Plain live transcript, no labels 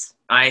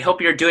I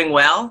hope you're doing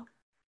well.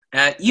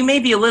 You may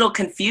be a little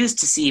confused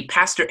to see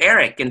Pastor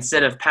Eric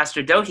instead of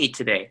Pastor Dohi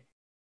today,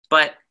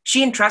 but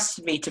she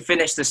entrusted me to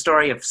finish the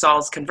story of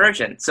Saul's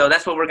conversion, so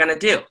that's what we're going to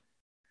do.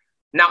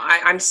 Now,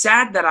 I'm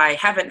sad that I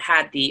haven't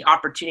had the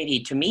opportunity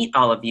to meet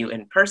all of you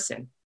in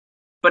person,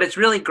 but it's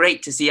really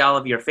great to see all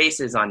of your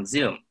faces on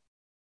Zoom.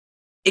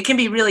 It can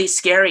be really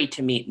scary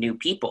to meet new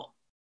people,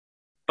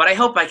 but I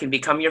hope I can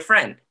become your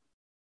friend.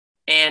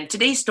 And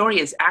today's story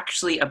is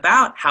actually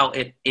about how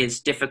it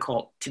is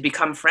difficult to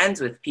become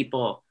friends with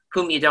people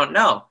whom you don't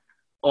know,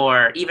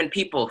 or even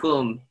people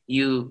whom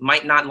you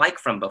might not like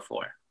from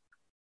before.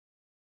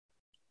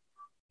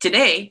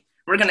 Today,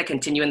 we're going to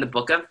continue in the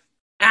book of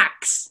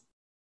Acts.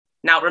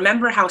 Now,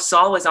 remember how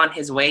Saul was on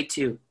his way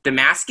to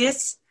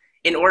Damascus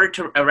in order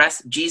to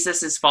arrest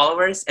Jesus'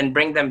 followers and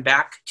bring them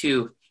back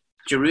to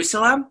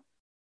Jerusalem?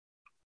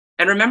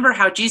 And remember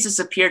how Jesus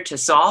appeared to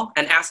Saul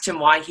and asked him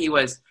why he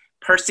was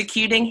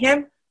persecuting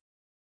him?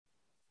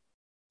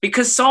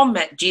 Because Saul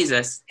met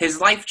Jesus,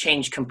 his life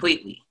changed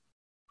completely.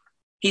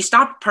 He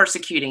stopped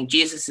persecuting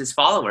Jesus'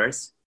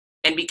 followers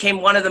and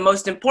became one of the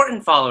most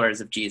important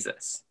followers of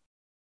Jesus.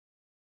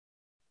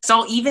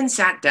 Saul even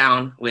sat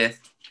down with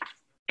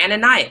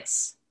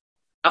Ananias,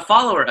 a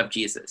follower of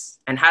Jesus,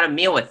 and had a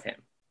meal with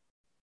him.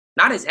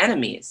 Not as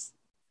enemies,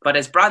 but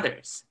as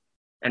brothers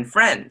and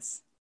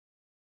friends.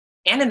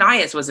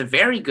 Ananias was a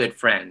very good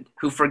friend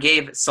who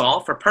forgave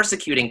Saul for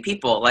persecuting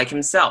people like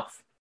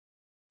himself.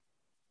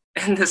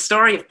 And the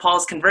story of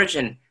Paul's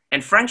conversion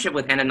and friendship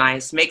with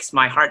Ananias makes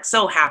my heart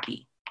so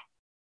happy.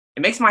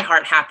 It makes my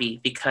heart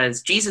happy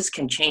because Jesus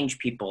can change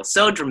people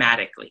so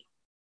dramatically.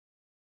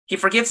 He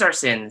forgives our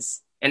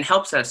sins and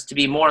helps us to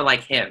be more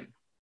like him.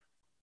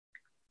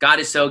 God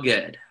is so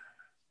good.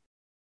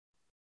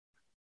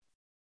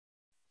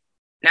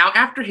 Now,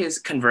 after his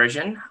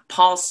conversion,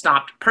 Paul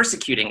stopped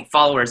persecuting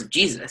followers of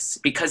Jesus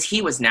because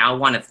he was now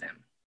one of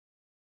them.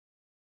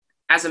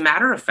 As a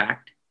matter of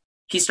fact,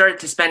 he started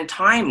to spend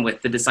time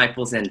with the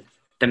disciples in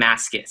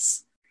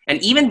Damascus.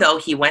 And even though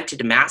he went to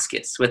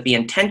Damascus with the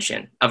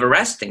intention of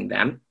arresting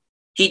them,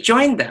 he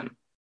joined them.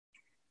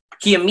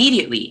 He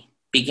immediately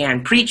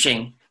began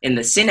preaching in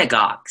the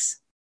synagogues.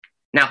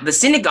 Now, the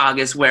synagogue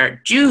is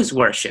where Jews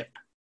worship.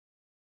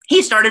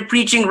 He started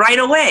preaching right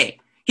away.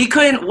 He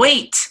couldn't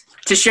wait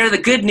to share the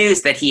good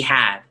news that he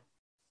had.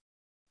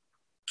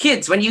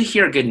 Kids, when you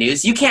hear good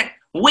news, you can't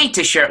wait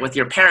to share it with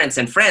your parents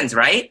and friends,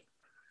 right?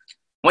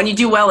 When you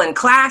do well in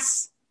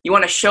class, you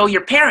want to show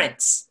your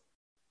parents.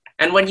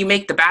 And when you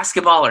make the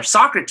basketball or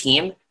soccer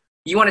team,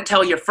 you want to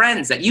tell your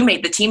friends that you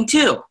made the team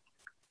too.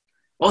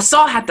 Well,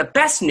 Saul had the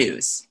best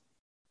news.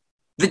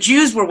 The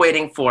Jews were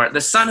waiting for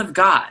the Son of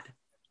God,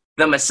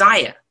 the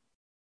Messiah,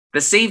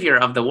 the Savior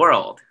of the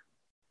world.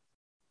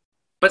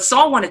 But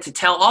Saul wanted to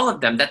tell all of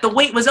them that the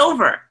wait was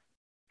over.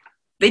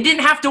 They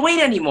didn't have to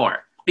wait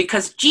anymore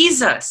because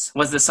Jesus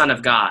was the Son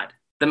of God,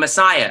 the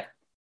Messiah,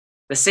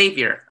 the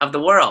Savior of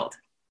the world.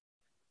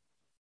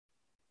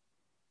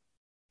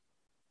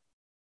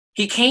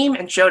 He came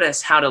and showed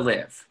us how to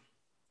live.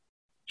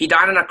 He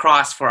died on a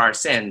cross for our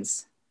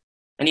sins,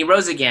 and he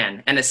rose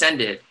again and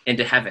ascended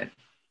into heaven.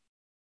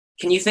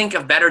 Can you think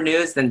of better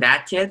news than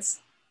that, kids?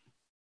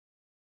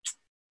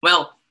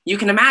 Well, you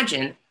can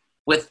imagine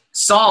with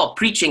Saul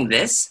preaching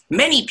this,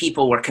 many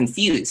people were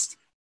confused.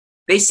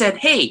 They said,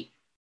 hey,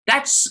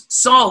 that's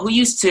Saul who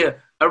used to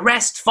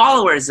arrest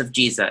followers of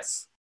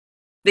Jesus.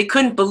 They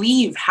couldn't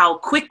believe how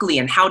quickly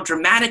and how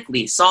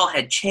dramatically Saul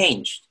had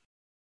changed.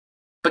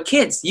 But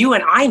kids, you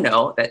and I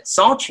know that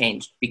Saul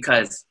changed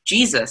because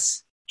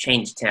Jesus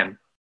changed him.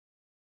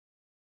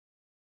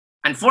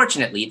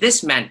 Unfortunately,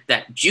 this meant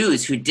that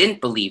Jews who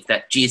didn't believe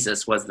that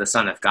Jesus was the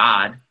Son of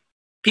God,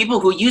 people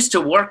who used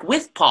to work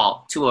with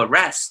Paul to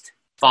arrest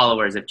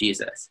followers of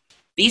Jesus,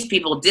 these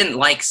people didn't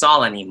like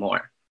Saul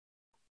anymore.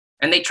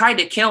 And they tried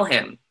to kill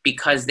him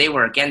because they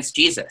were against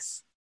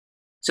Jesus.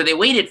 So they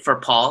waited for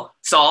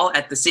Saul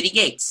at the city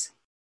gates.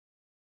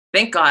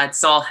 Thank God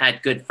Saul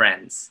had good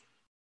friends.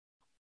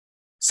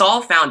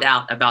 Saul found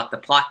out about the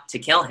plot to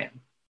kill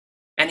him,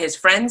 and his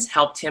friends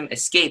helped him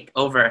escape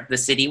over the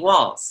city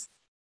walls.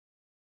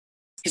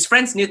 His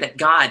friends knew that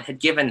God had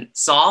given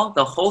Saul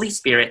the Holy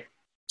Spirit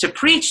to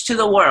preach to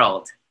the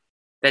world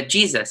that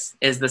Jesus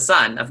is the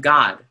Son of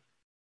God.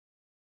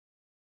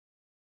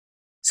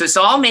 So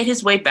Saul made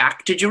his way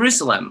back to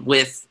Jerusalem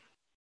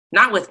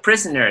not with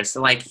prisoners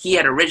like he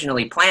had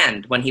originally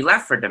planned when he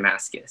left for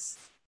Damascus.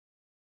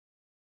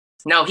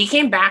 No, he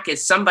came back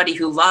as somebody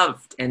who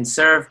loved and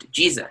served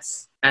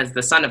Jesus as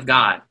the Son of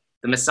God,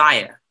 the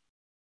Messiah,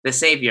 the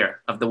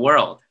Savior of the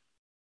world.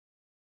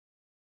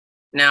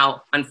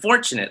 Now,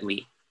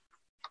 unfortunately,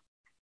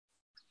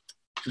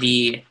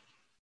 the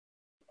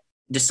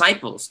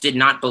disciples did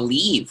not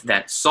believe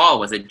that Saul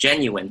was a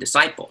genuine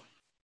disciple.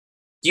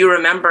 Do you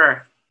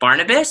remember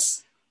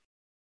Barnabas?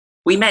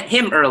 We met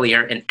him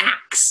earlier in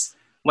Acts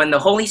when the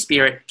Holy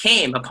Spirit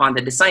came upon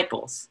the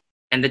disciples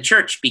and the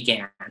church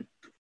began.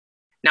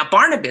 Now,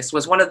 Barnabas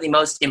was one of the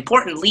most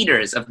important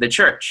leaders of the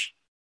church.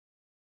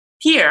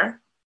 Here,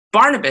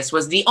 Barnabas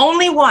was the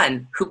only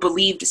one who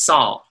believed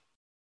Saul.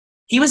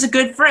 He was a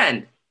good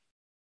friend,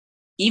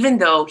 even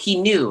though he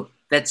knew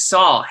that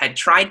Saul had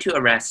tried to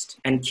arrest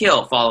and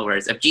kill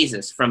followers of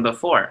Jesus from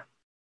before.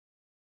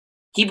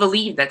 He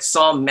believed that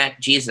Saul met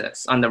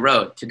Jesus on the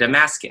road to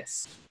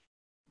Damascus.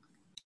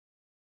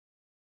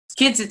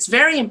 Kids, it's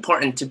very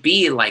important to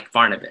be like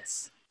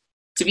Barnabas,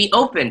 to be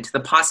open to the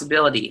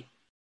possibility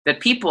that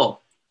people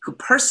who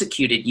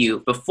persecuted you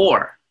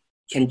before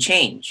can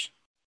change.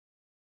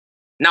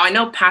 Now, I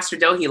know Pastor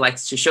Dohi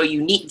likes to show you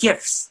neat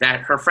gifts that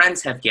her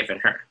friends have given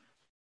her.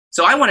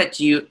 So I wanted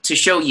to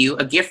show you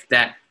a gift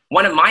that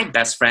one of my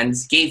best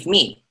friends gave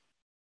me.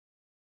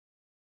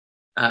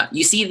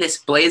 You see this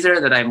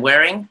blazer that I'm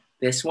wearing?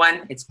 This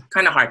one, it's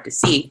kind of hard to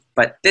see,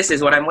 but this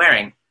is what I'm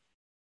wearing.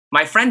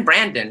 My friend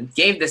Brandon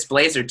gave this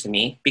blazer to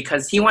me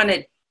because he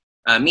wanted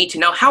me to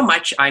know how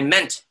much I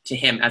meant to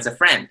him as a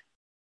friend.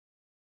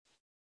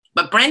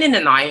 But Brandon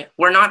and I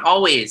were not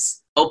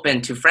always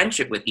open to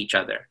friendship with each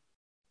other.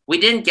 We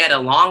didn't get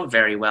along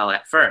very well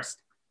at first.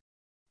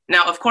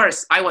 Now, of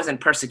course, I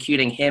wasn't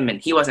persecuting him and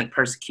he wasn't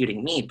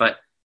persecuting me, but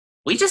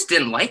we just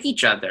didn't like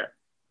each other.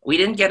 We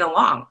didn't get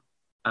along.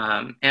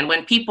 And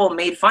when people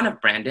made fun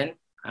of Brandon,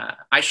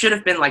 I should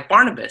have been like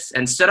Barnabas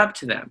and stood up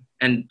to them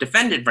and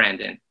defended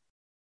Brandon.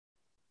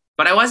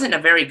 But I wasn't a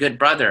very good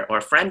brother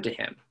or friend to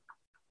him.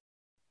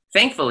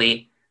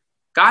 Thankfully,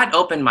 God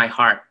opened my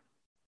heart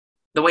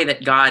the way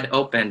that God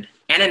opened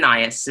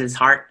Ananias'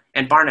 heart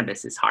and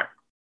Barnabas' heart.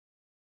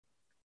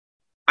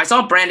 I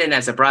saw Brandon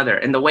as a brother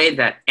in the way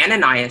that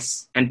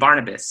Ananias and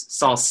Barnabas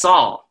saw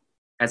Saul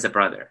as a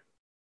brother.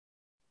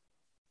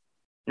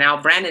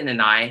 Now, Brandon and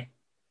I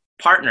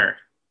partner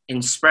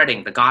in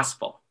spreading the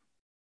gospel.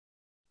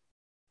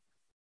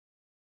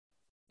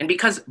 And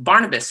because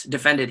Barnabas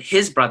defended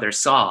his brother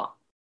Saul,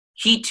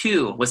 he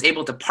too was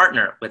able to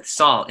partner with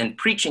Saul in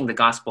preaching the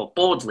gospel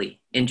boldly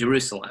in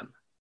Jerusalem.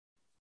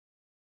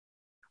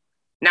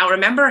 Now,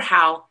 remember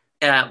how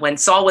when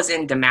Saul was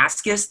in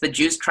Damascus, the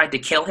Jews tried to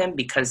kill him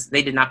because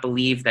they did not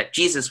believe that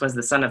Jesus was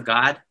the Son of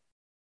God?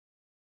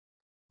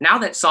 Now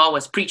that Saul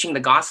was preaching the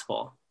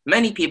gospel,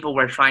 many people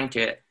were trying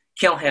to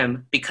kill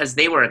him because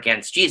they were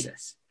against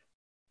Jesus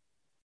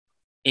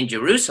in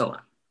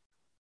Jerusalem.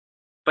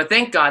 But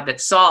thank God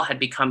that Saul had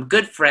become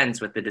good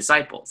friends with the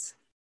disciples.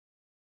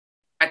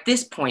 At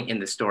this point in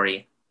the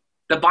story,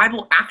 the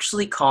Bible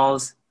actually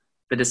calls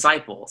the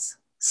disciples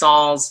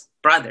Saul's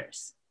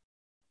brothers.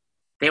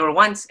 They were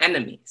once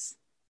enemies,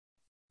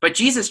 but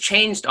Jesus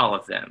changed all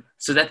of them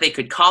so that they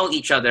could call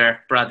each other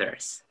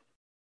brothers.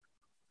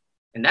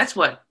 And that's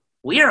what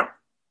we are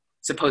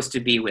supposed to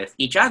be with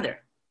each other.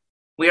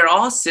 We are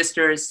all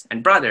sisters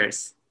and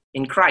brothers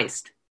in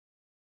Christ.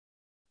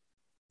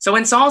 So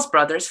when Saul's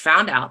brothers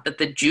found out that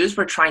the Jews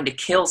were trying to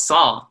kill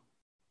Saul,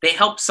 they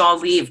helped Saul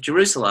leave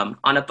Jerusalem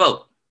on a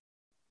boat.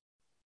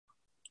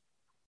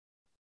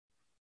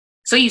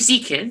 So you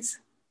see, kids,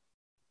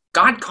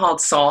 God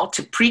called Saul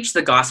to preach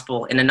the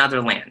gospel in another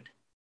land,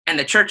 and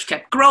the church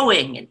kept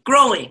growing and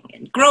growing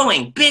and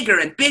growing, bigger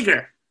and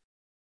bigger.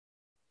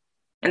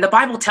 And the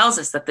Bible tells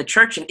us that the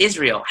church in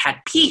Israel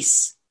had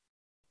peace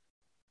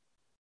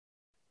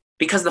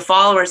because the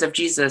followers of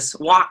Jesus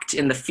walked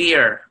in the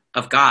fear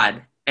of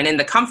God and in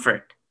the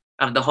comfort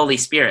of the Holy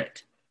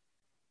Spirit.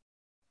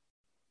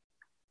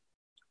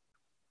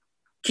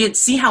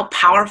 Kids, see how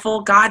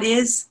powerful God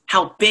is?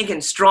 How big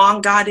and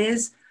strong God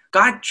is?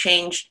 God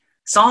changed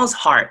Saul's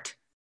heart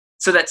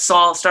so that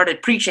Saul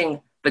started preaching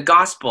the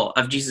gospel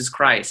of Jesus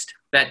Christ,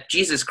 that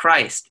Jesus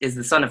Christ is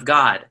the Son of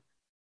God.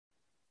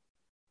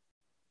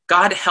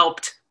 God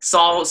helped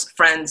Saul's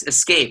friends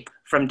escape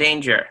from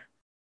danger,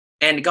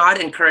 and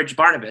God encouraged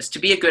Barnabas to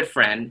be a good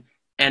friend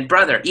and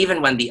brother,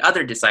 even when the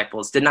other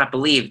disciples did not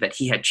believe that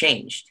he had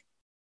changed.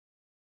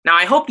 Now,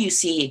 I hope you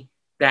see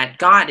that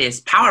God is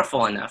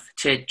powerful enough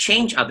to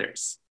change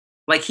others,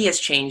 like he has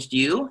changed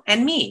you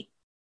and me,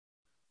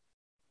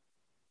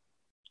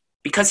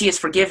 because he has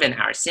forgiven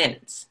our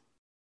sins.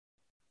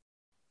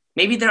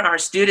 Maybe there are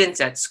students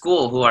at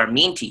school who are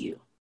mean to you.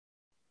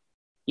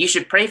 You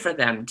should pray for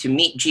them to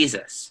meet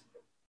Jesus.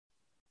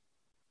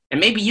 And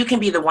maybe you can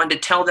be the one to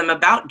tell them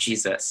about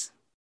Jesus.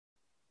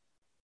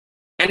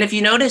 And if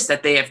you notice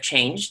that they have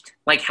changed,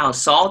 like how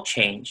Saul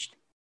changed,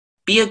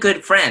 be a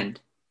good friend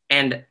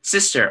and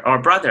sister or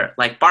brother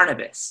like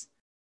Barnabas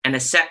and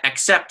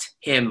accept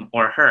him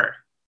or her.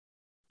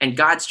 And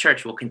God's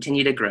church will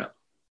continue to grow.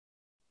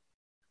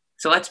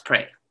 So let's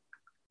pray.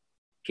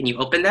 Can you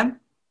open them?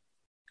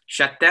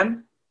 Shut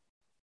them?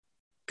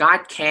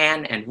 God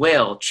can and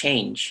will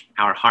change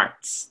our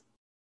hearts.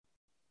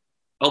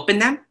 Open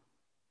them,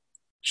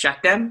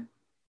 shut them,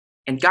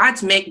 and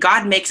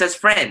God makes us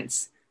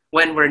friends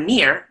when we're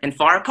near and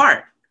far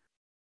apart.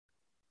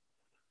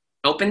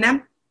 Open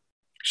them,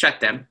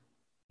 shut them.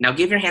 Now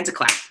give your hands a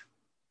clap.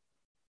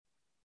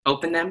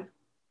 Open them,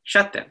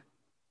 shut them.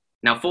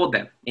 Now fold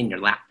them in your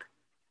lap.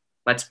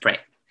 Let's pray.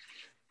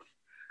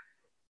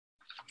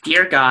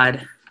 Dear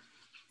God,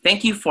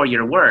 thank you for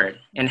your word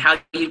and how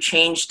you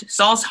changed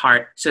Saul's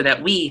heart so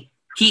that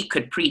he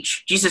could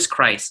preach Jesus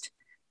Christ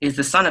is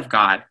the Son of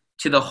God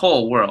to the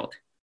whole world.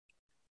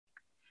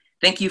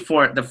 Thank you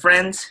for the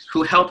friends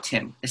who helped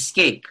him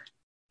escape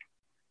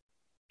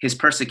his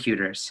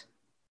persecutors.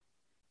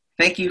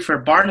 Thank you for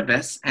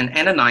Barnabas and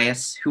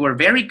Ananias, who were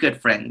very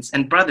good friends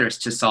and brothers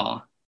to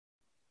Saul,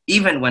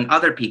 even when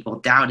other people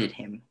doubted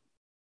him.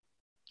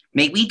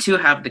 May we too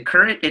have the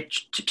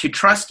courage to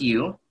trust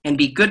you and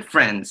be good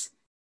friends,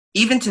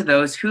 even to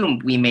those whom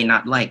we may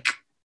not like.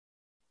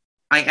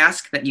 I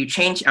ask that you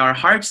change our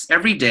hearts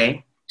every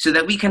day so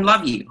that we can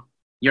love you,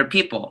 your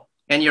people,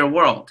 and your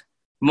world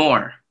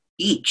more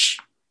each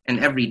and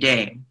every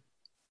day.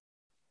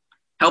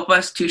 Help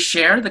us to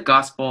share the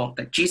gospel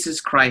that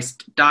Jesus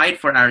Christ died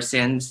for our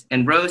sins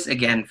and rose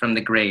again from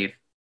the grave.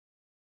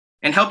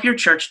 And help your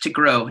church to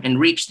grow and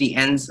reach the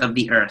ends of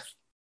the earth.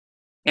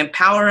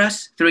 Empower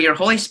us through your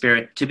Holy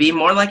Spirit to be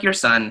more like your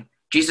Son,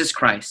 Jesus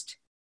Christ,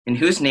 in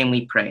whose name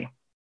we pray.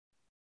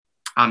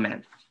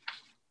 Amen.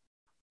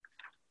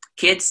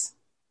 Kids,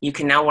 you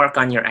can now work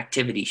on your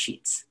activity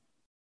sheets.